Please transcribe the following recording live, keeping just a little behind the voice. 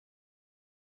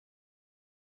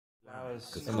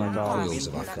among coils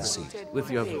of our conceit.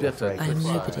 With your bitter I am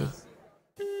nobody.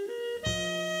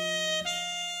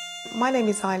 My name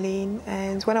is Eileen,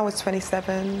 and when I was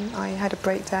 27, I had a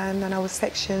breakdown and I was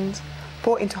sectioned,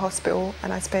 brought into hospital,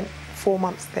 and I spent 4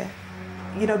 months there.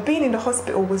 You know, being in the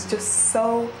hospital was just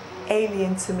so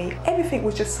alien to me. Everything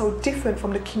was just so different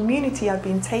from the community I'd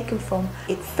been taken from.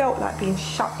 It felt like being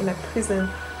shut in a prison,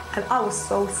 and I was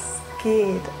so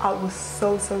scared. I was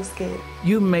so scared.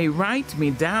 You may write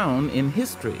me down in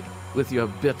history with your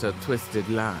bitter, twisted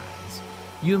lies.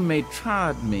 You may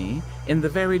trod me in the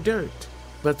very dirt,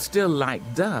 but still like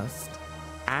dust,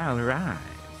 I'll rise.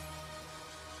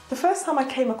 The first time I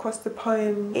came across the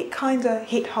poem, it kind of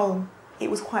hit home.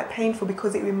 It was quite painful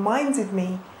because it reminded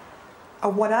me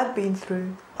of what I'd been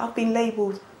through. I've been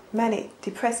labelled manic,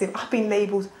 depressive. I've been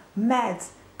labelled mad,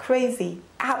 crazy,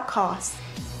 outcast.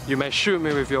 You may shoot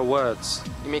me with your words.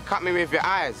 You may cut me with your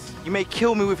eyes. You may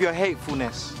kill me with your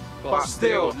hatefulness. But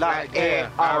still, like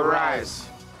air, I'll rise.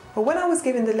 But when I was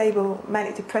given the label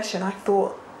manic depression, I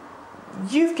thought,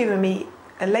 you've given me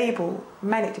a label,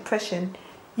 manic depression.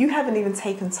 You haven't even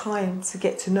taken time to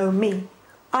get to know me.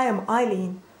 I am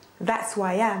Eileen. That's who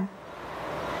I am.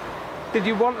 Did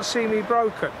you want to see me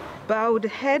broken? Bowed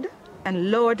head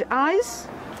and lowered eyes.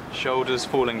 Shoulders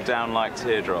falling down like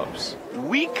teardrops.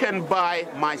 Weakened by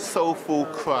my soulful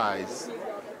cries.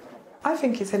 I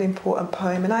think it's an important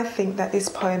poem, and I think that this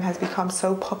poem has become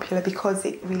so popular because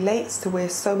it relates to where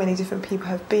so many different people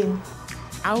have been.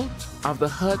 Out of the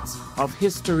huts of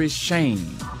history's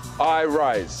shame, I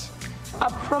rise.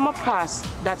 Up from a past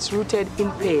that's rooted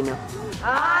in pain,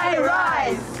 I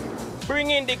rise.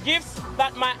 Bringing the gifts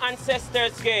that my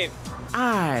ancestors gave.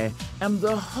 I am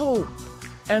the hope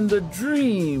and the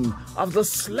dream of the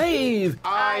slave.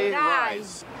 I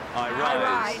rise. I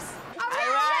rise.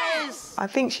 I rise. I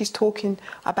think she's talking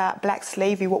about black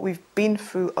slavery, what we've been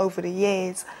through over the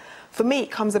years. For me,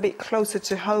 it comes a bit closer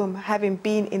to home, having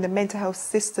been in the mental health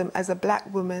system as a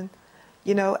black woman,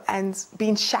 you know, and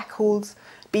being shackled,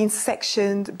 being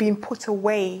sectioned, being put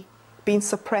away, being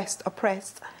suppressed,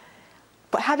 oppressed.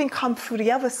 But having come through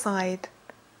the other side,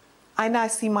 I now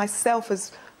see myself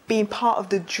as being part of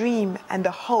the dream and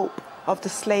the hope of the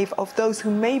slave, of those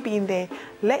who may be in there,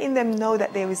 letting them know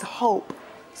that there is hope.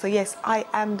 So yes, I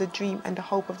am the dream and the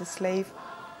hope of the slave.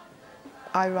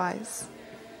 I rise.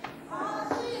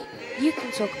 You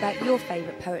can talk about your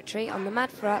favourite poetry on the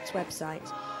Mad for Arts website.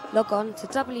 Log on to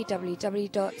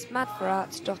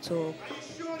www.madforarts.org.